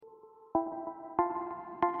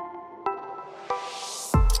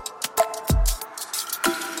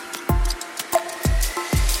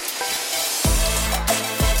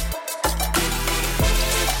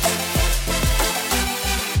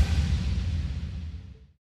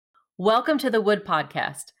Welcome to the Wood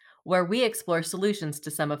Podcast, where we explore solutions to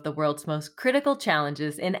some of the world's most critical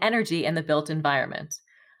challenges in energy and the built environment.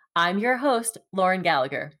 I'm your host, Lauren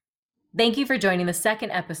Gallagher. Thank you for joining the second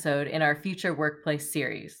episode in our Future Workplace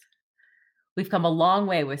series. We've come a long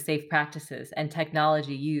way with safe practices and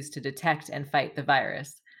technology used to detect and fight the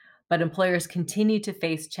virus, but employers continue to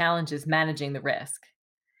face challenges managing the risk.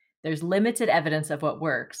 There's limited evidence of what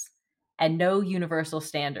works and no universal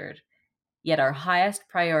standard. Yet our highest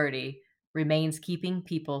priority remains keeping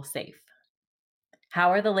people safe. How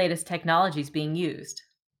are the latest technologies being used?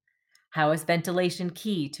 How is ventilation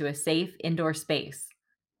key to a safe indoor space?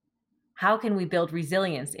 How can we build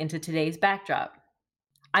resilience into today's backdrop?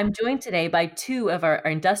 I'm joined today by two of our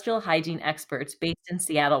industrial hygiene experts based in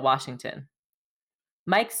Seattle, Washington.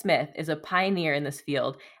 Mike Smith is a pioneer in this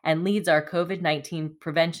field and leads our COVID-19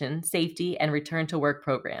 prevention, safety, and return to work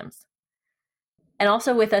programs. And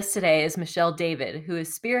also with us today is Michelle David, who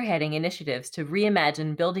is spearheading initiatives to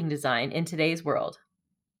reimagine building design in today's world.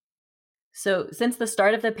 So, since the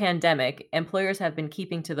start of the pandemic, employers have been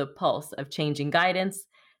keeping to the pulse of changing guidance,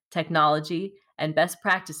 technology, and best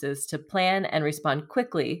practices to plan and respond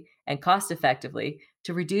quickly and cost effectively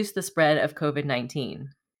to reduce the spread of COVID-19.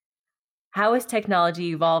 How is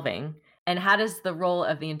technology evolving, and how does the role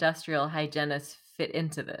of the industrial hygienist fit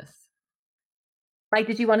into this? Mike,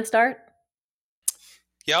 did you want to start?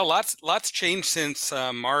 Yeah, lots changed since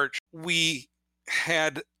March. We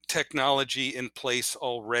had technology in place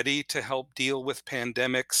already to help deal with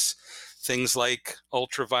pandemics, things like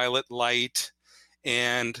ultraviolet light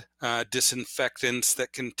and disinfectants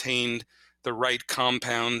that contained the right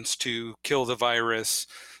compounds to kill the virus,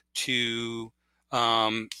 to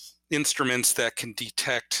instruments that can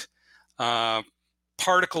detect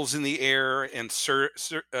particles in the air and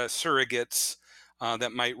surrogates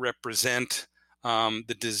that might represent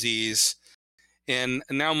the disease. And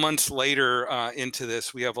now months later into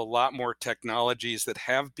this, we have a lot more technologies that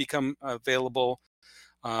have become available,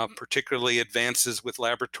 particularly advances with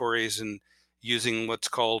laboratories and using what's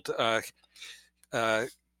called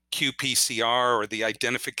qPCR, or the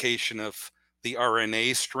identification of the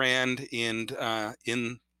RNA strand in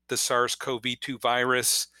the SARS-CoV-2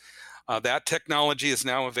 virus. That technology is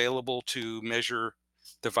now available to measure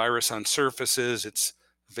the virus on surfaces. It's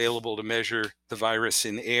available to measure the virus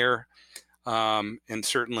in air, and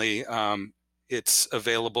certainly it's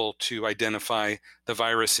available to identify the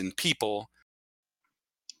virus in people.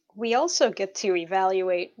 We also get to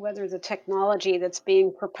evaluate whether the technology that's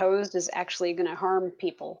being proposed is actually going to harm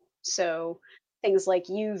people. So things like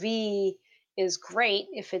UV is great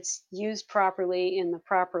if it's used properly in the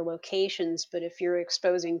proper locations, but if you're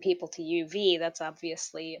exposing people to UV, that's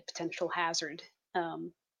obviously a potential hazard.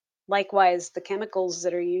 Likewise, the chemicals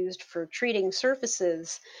that are used for treating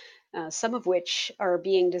surfaces, some of which are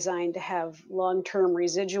being designed to have long term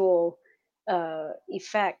residual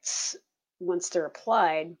effects once they're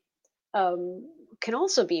applied, can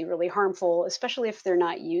also be really harmful, especially if they're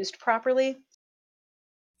not used properly.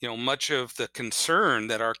 Much of the concern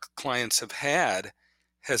that our clients have had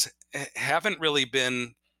haven't really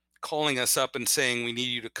been calling us up and saying we need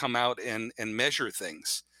you to come out and measure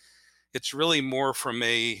things. It's really more from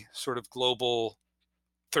a sort of global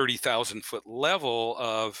 30,000 foot level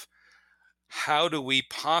of how do we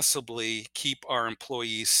possibly keep our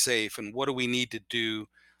employees safe, and what do we need to do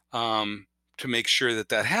to make sure that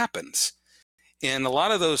that happens. And a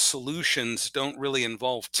lot of those solutions don't really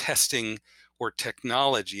involve testing or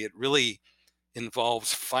technology. It really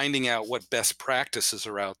involves finding out what best practices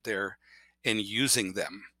are out there and using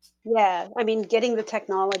them. Yeah, I mean, getting the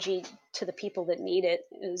technology to the people that need it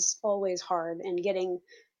is always hard, and getting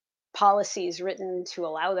policies written to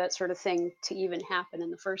allow that sort of thing to even happen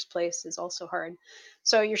in the first place is also hard.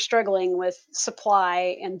 So you're struggling with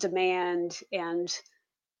supply and demand and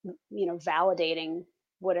validating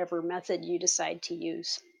whatever method you decide to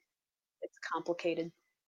use. It's complicated.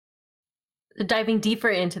 Diving deeper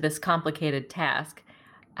into this complicated task,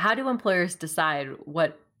 how do employers decide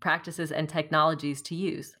what practices and technologies to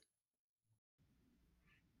use?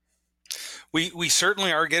 We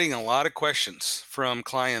certainly are getting a lot of questions from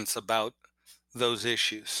clients about those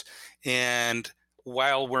issues. And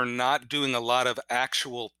while we're not doing a lot of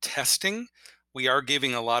actual testing, we are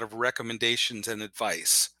giving a lot of recommendations and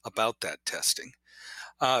advice about that testing.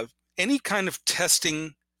 Any kind of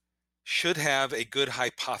testing should have a good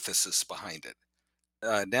hypothesis behind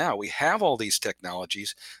it. Now we have all these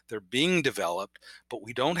technologies, they're being developed, but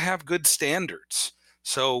we don't have good standards.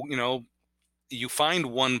 So, you find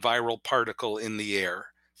one viral particle in the air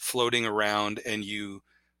floating around, and you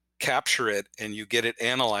capture it and you get it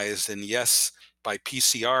analyzed. And yes, by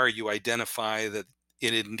PCR, you identify that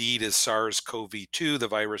it indeed is SARS-CoV-2, the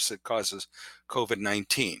virus that causes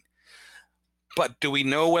COVID-19. But do we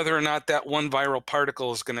know whether or not that one viral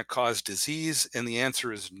particle is going to cause disease? And the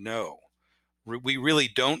answer is no. We really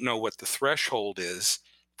don't know what the threshold is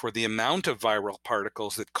for the amount of viral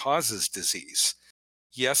particles that causes disease.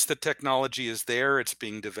 Yes, the technology is there. It's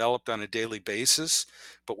being developed on a daily basis,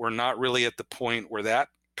 but we're not really at the point where that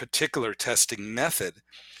particular testing method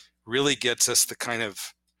really gets us the kind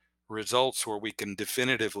of results where we can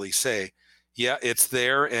definitively say, yeah, it's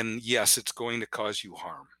there, and yes, it's going to cause you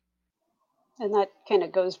harm. And that kind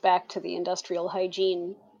of goes back to the industrial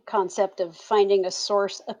hygiene concept of finding a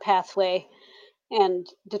source, a pathway, and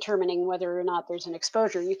determining whether or not there's an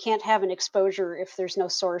exposure. You can't have an exposure if there's no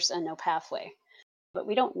source and no pathway. But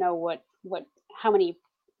we don't know what how many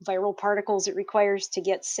viral particles it requires to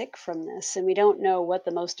get sick from this, and we don't know what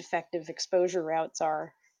the most effective exposure routes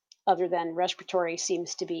are, other than respiratory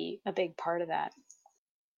seems to be a big part of that.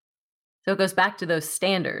 So it goes back to those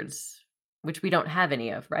standards, which we don't have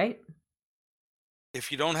any of, right?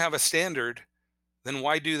 If you don't have a standard, then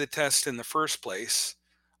why do the test in the first place?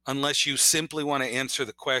 Unless you simply want to answer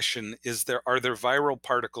the question, are there viral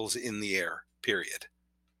particles in the air, period.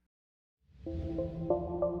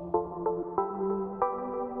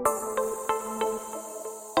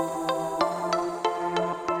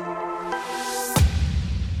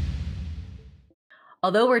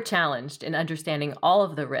 Although we're challenged in understanding all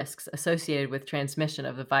of the risks associated with transmission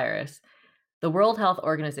of the virus, the World Health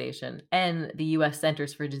Organization and the US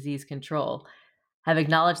Centers for Disease Control have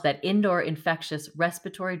acknowledged that indoor infectious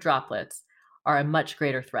respiratory droplets are a much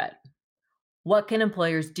greater threat. What can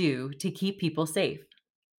employers do to keep people safe?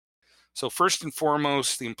 So first and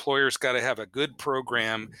foremost, the employer's got to have a good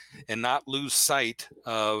program and not lose sight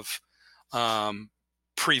of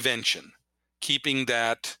prevention, keeping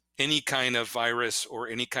that any kind of virus or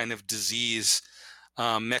any kind of disease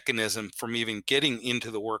mechanism from even getting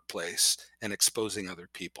into the workplace and exposing other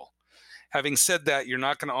people. Having said that, you're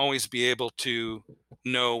not going to always be able to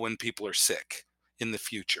know when people are sick in the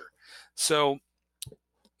future. So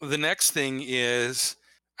the next thing is,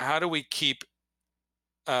 how do we keep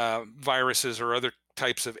viruses or other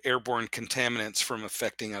types of airborne contaminants from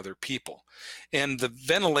affecting other people? And the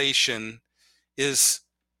ventilation is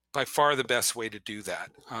by far the best way to do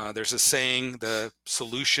that. There's a saying, the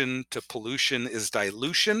solution to pollution is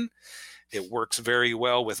dilution. It works very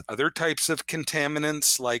well with other types of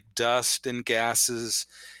contaminants like dust and gases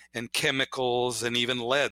and chemicals and even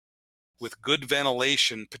lead. With good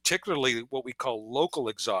ventilation, particularly what we call local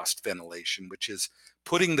exhaust ventilation, which is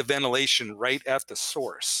putting the ventilation right at the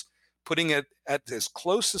source, putting it at as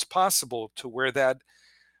close as possible to where that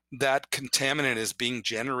contaminant is being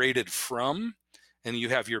generated from, and you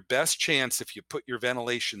have your best chance if you put your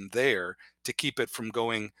ventilation there to keep it from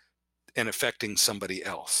going and affecting somebody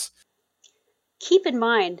else. Keep in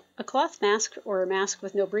mind, a cloth mask or a mask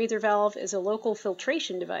with no breather valve is a local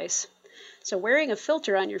filtration device. So wearing a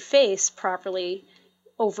filter on your face properly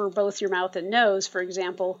over both your mouth and nose, for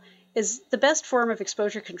example, is the best form of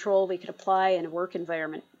exposure control we could apply in a work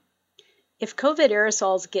environment. If COVID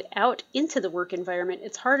aerosols get out into the work environment,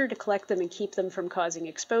 it's harder to collect them and keep them from causing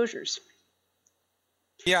exposures.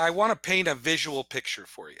 Yeah, I want to paint a visual picture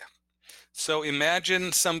for you. So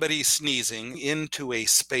imagine somebody sneezing into a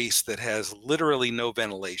space that has literally no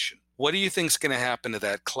ventilation. What do you think is going to happen to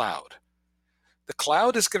that cloud? The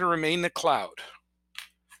cloud is going to remain the cloud.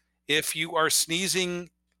 If you are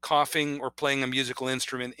sneezing, coughing, or playing a musical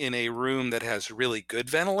instrument in a room that has really good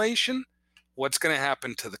ventilation, what's going to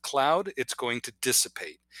happen to the cloud? It's going to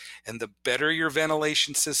dissipate. And the better your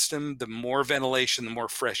ventilation system, the more ventilation, the more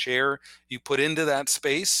fresh air you put into that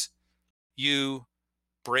space, you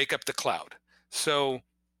break up the cloud. So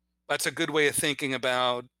that's a good way of thinking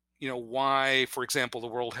about, why, for example, the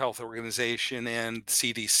World Health Organization and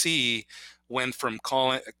CDC went from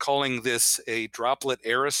calling this a droplet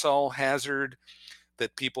aerosol hazard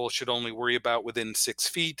that people should only worry about within 6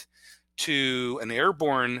 feet to an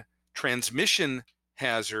airborne transmission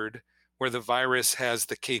hazard where the virus has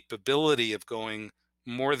the capability of going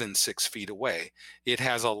more than 6 feet away. It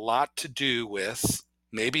has a lot to do with,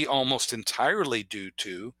 maybe almost entirely due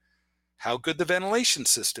to, how good the ventilation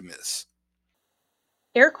system is.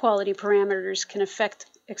 Air quality parameters can affect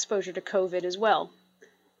exposure to COVID as well.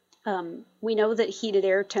 We know that heated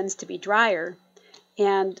air tends to be drier,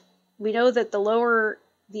 and we know that the lower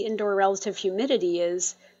the indoor relative humidity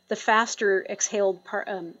is, the faster exhaled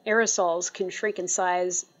aerosols can shrink in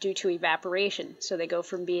size due to evaporation. So they go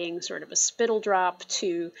from being sort of a spittle drop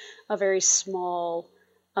to a very small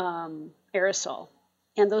aerosol.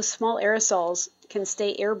 And those small aerosols can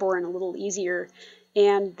stay airborne a little easier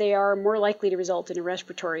and they are more likely to result in a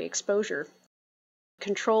respiratory exposure.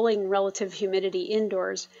 Controlling relative humidity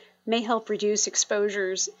indoors may help reduce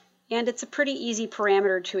exposures, and it's a pretty easy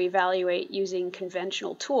parameter to evaluate using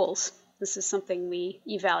conventional tools. This is something we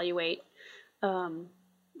evaluate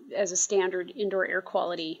as a standard indoor air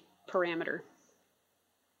quality parameter.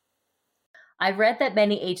 I've read that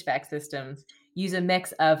many HVAC systems use a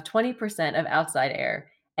mix of 20% of outside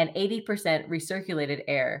air and 80% recirculated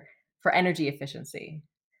air for energy efficiency.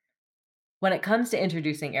 When it comes to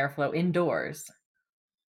introducing airflow indoors,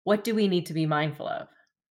 what do we need to be mindful of?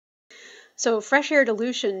 So, fresh air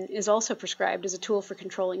dilution is also prescribed as a tool for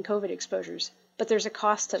controlling COVID exposures, but there's a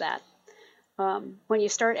cost to that. When you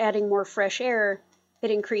start adding more fresh air,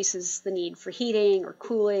 it increases the need for heating or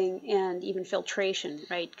cooling and even filtration,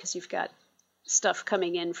 right? Because you've got stuff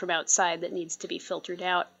coming in from outside that needs to be filtered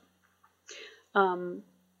out.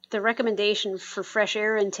 The recommendation for fresh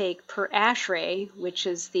air intake per ASHRAE, which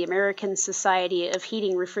is the American Society of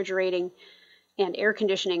Heating, Refrigerating, and Air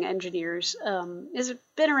Conditioning Engineers, has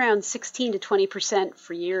been around 16 to 20%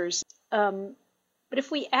 for years. But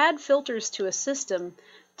if we add filters to a system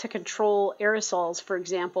to control aerosols, for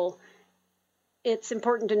example, it's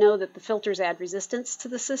important to know that the filters add resistance to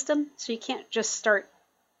the system. So you can't just start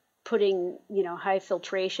putting, high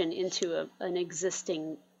filtration into an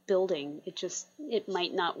existing building. It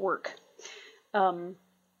might not work.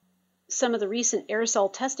 Some of the recent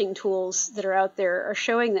aerosol testing tools that are out there are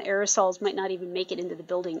showing that aerosols might not even make it into the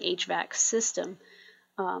building HVAC system,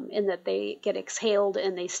 in that they get exhaled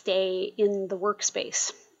and they stay in the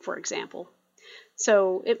workspace, for example.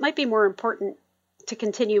 So it might be more important to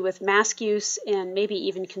continue with mask use and maybe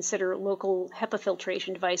even consider local HEPA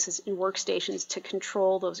filtration devices in workstations to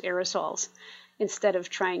control those aerosols instead of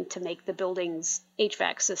trying to make the building's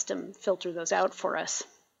HVAC system filter those out for us.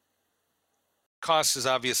 Cost is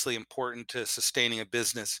obviously important to sustaining a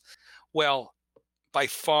business. Well, by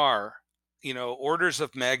far, orders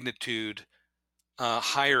of magnitude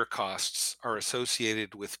higher costs are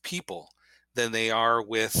associated with people than they are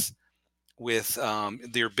with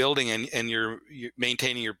your building and your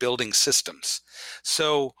maintaining your building systems.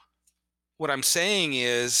 So what I'm saying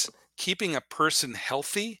is keeping a person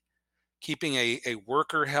healthy, keeping a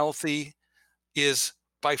worker healthy is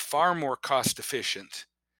by far more cost efficient.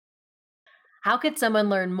 How could someone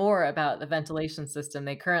learn more about the ventilation system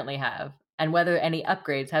they currently have and whether any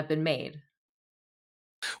upgrades have been made?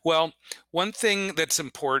 Well, one thing that's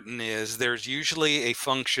important is there's usually a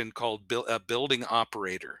function called a building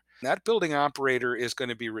operator. That building operator is going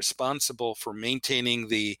to be responsible for maintaining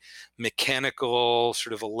the mechanical,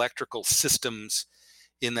 sort of electrical systems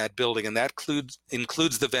in that building, and that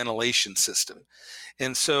includes the ventilation system.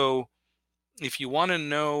 And so, if you want to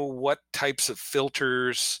know what types of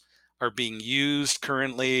filters are being used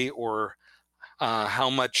currently, or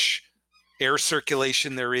how much air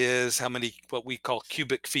circulation there is, how many what we call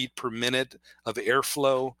cubic feet per minute of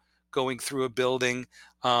airflow going through a building.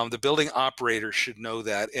 The building operator should know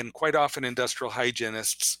that. And quite often industrial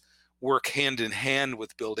hygienists work hand in hand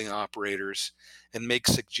with building operators and make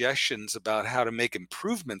suggestions about how to make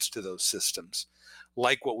improvements to those systems,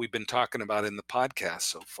 like what we've been talking about in the podcast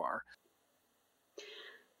so far.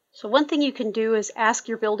 So one thing you can do is ask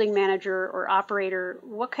your building manager or operator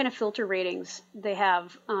what kind of filter ratings they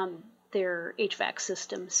have on their HVAC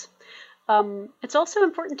systems. It's also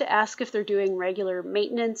important to ask if they're doing regular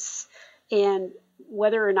maintenance and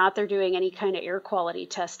whether or not they're doing any kind of air quality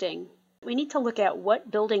testing. We need to look at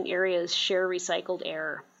what building areas share recycled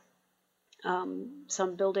air.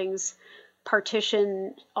 Some buildings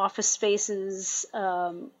partition office spaces,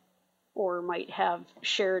 or might have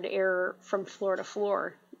shared air from floor to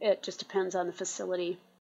floor. It just depends on the facility.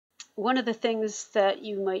 One of the things that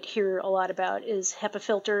you might hear a lot about is HEPA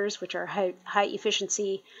filters, which are high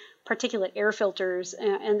efficiency particulate air filters,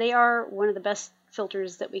 and they are one of the best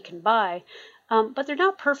filters that we can buy, but they're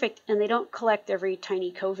not perfect and they don't collect every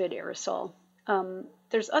tiny COVID aerosol.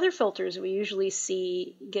 There's other filters we usually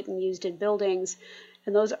see getting used in buildings,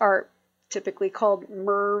 and those are typically called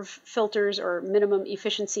MERV filters, or minimum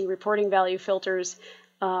efficiency reporting value filters,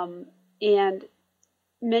 and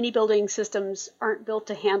many building systems aren't built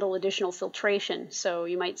to handle additional filtration, so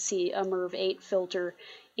you might see a MERV 8 filter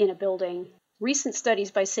in a building. Recent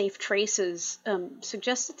studies by Safe Traces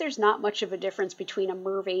suggest that there's not much of a difference between a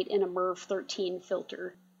MERV 8 and a MERV 13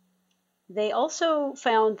 filter. They also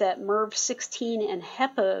found that MERV 16 and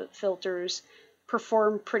HEPA filters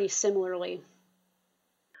perform pretty similarly.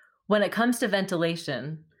 When it comes to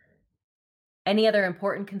ventilation, any other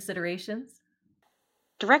important considerations?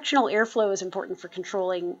 Directional airflow is important for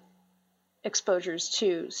controlling exposures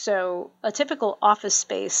too. So a typical office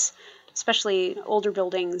space especially older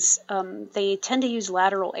buildings, they tend to use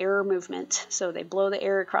lateral air movement. So they blow the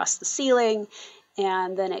air across the ceiling,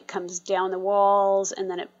 and then it comes down the walls, and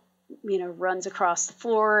then it runs across the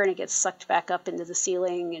floor, and it gets sucked back up into the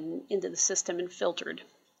ceiling and into the system and filtered.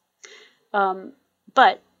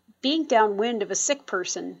 But being downwind of a sick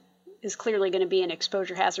person is clearly going to be an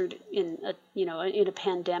exposure hazard in a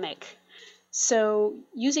pandemic. So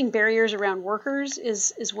using barriers around workers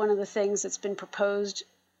is one of the things that's been proposed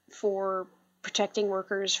for protecting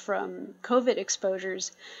workers from COVID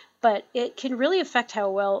exposures, but it can really affect how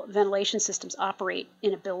well ventilation systems operate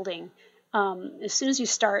in a building. As soon as you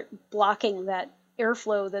start blocking that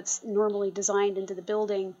airflow that's normally designed into the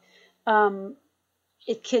building,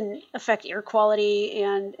 it can affect air quality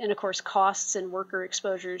and of course, costs and worker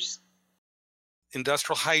exposures.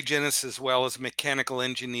 Industrial hygienists as well as mechanical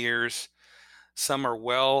engineers, some are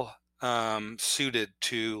well suited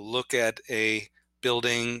to look at a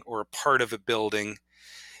building or a part of a building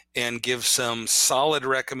and give some solid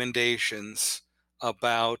recommendations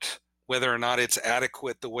about whether or not it's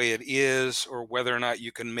adequate the way it is, or whether or not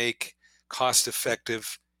you can make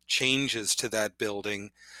cost-effective changes to that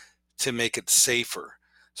building to make it safer.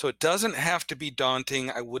 So it doesn't have to be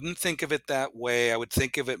daunting. I wouldn't think of it that way. I would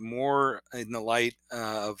think of it more in the light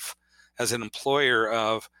of, as an employer,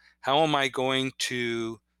 of how am I going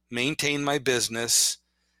to maintain my business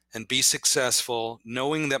and be successful,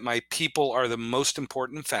 knowing that my people are the most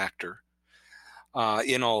important factor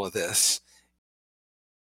in all of this.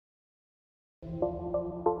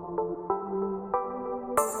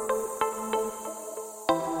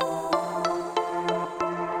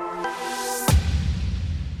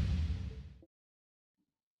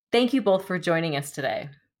 Thank you both for joining us today.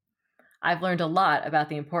 I've learned a lot about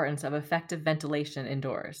the importance of effective ventilation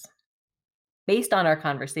indoors. Based on our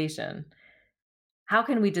conversation, how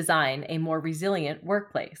can we design a more resilient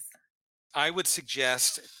workplace? I would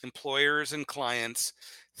suggest employers and clients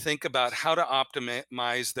think about how to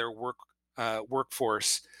optimize their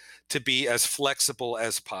workforce to be as flexible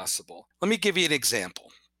as possible. Let me give you an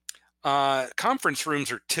example. Conference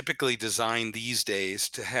rooms are typically designed these days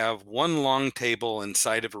to have one long table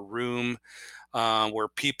inside of a room where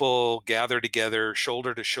people gather together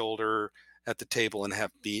shoulder to shoulder at the table and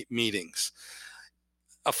have meetings.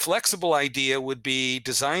 A flexible idea would be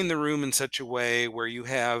design the room in such a way where you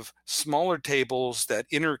have smaller tables that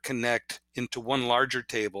interconnect into one larger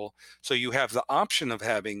table. So you have the option of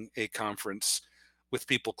having a conference with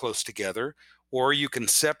people close together, or you can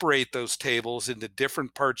separate those tables into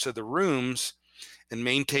different parts of the rooms and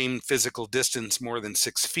maintain physical distance more than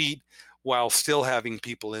 6 feet while still having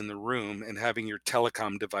people in the room and having your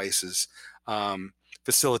telecom devices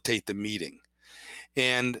facilitate the meeting.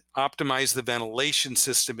 And optimize the ventilation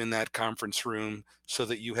system in that conference room so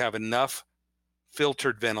that you have enough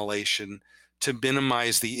filtered ventilation to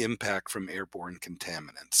minimize the impact from airborne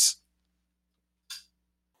contaminants.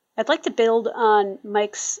 I'd like to build on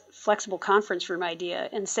Mike's flexible conference room idea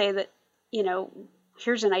and say that,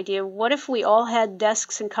 here's an idea. What if we all had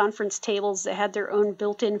desks and conference tables that had their own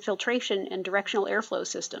built-in filtration and directional airflow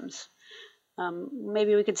systems?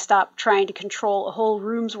 Maybe we could stop trying to control a whole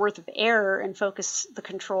room's worth of air and focus the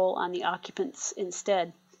control on the occupants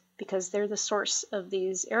instead, because they're the source of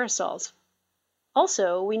these aerosols.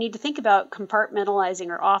 Also, we need to think about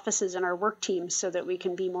compartmentalizing our offices and our work teams so that we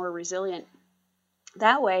can be more resilient.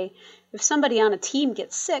 That way, if somebody on a team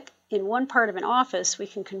gets sick in one part of an office, we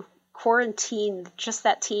can quarantine just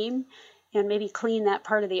that team and maybe clean that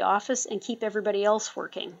part of the office and keep everybody else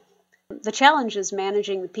working. The challenge is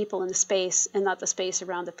managing the people in the space and not the space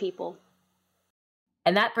around the people.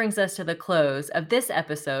 And that brings us to the close of this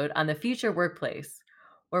episode on the future workplace,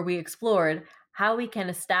 where we explored how we can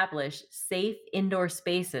establish safe indoor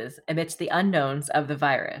spaces amidst the unknowns of the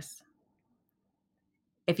virus.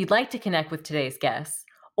 If you'd like to connect with today's guests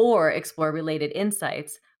or explore related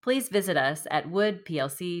insights, please visit us at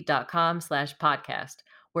woodplc.com/podcast,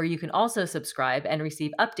 where you can also subscribe and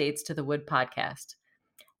receive updates to the Wood podcast.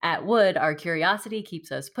 At Wood, our curiosity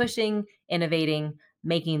keeps us pushing, innovating,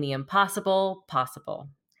 making the impossible possible.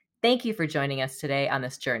 Thank you for joining us today on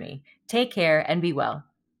this journey. Take care and be well.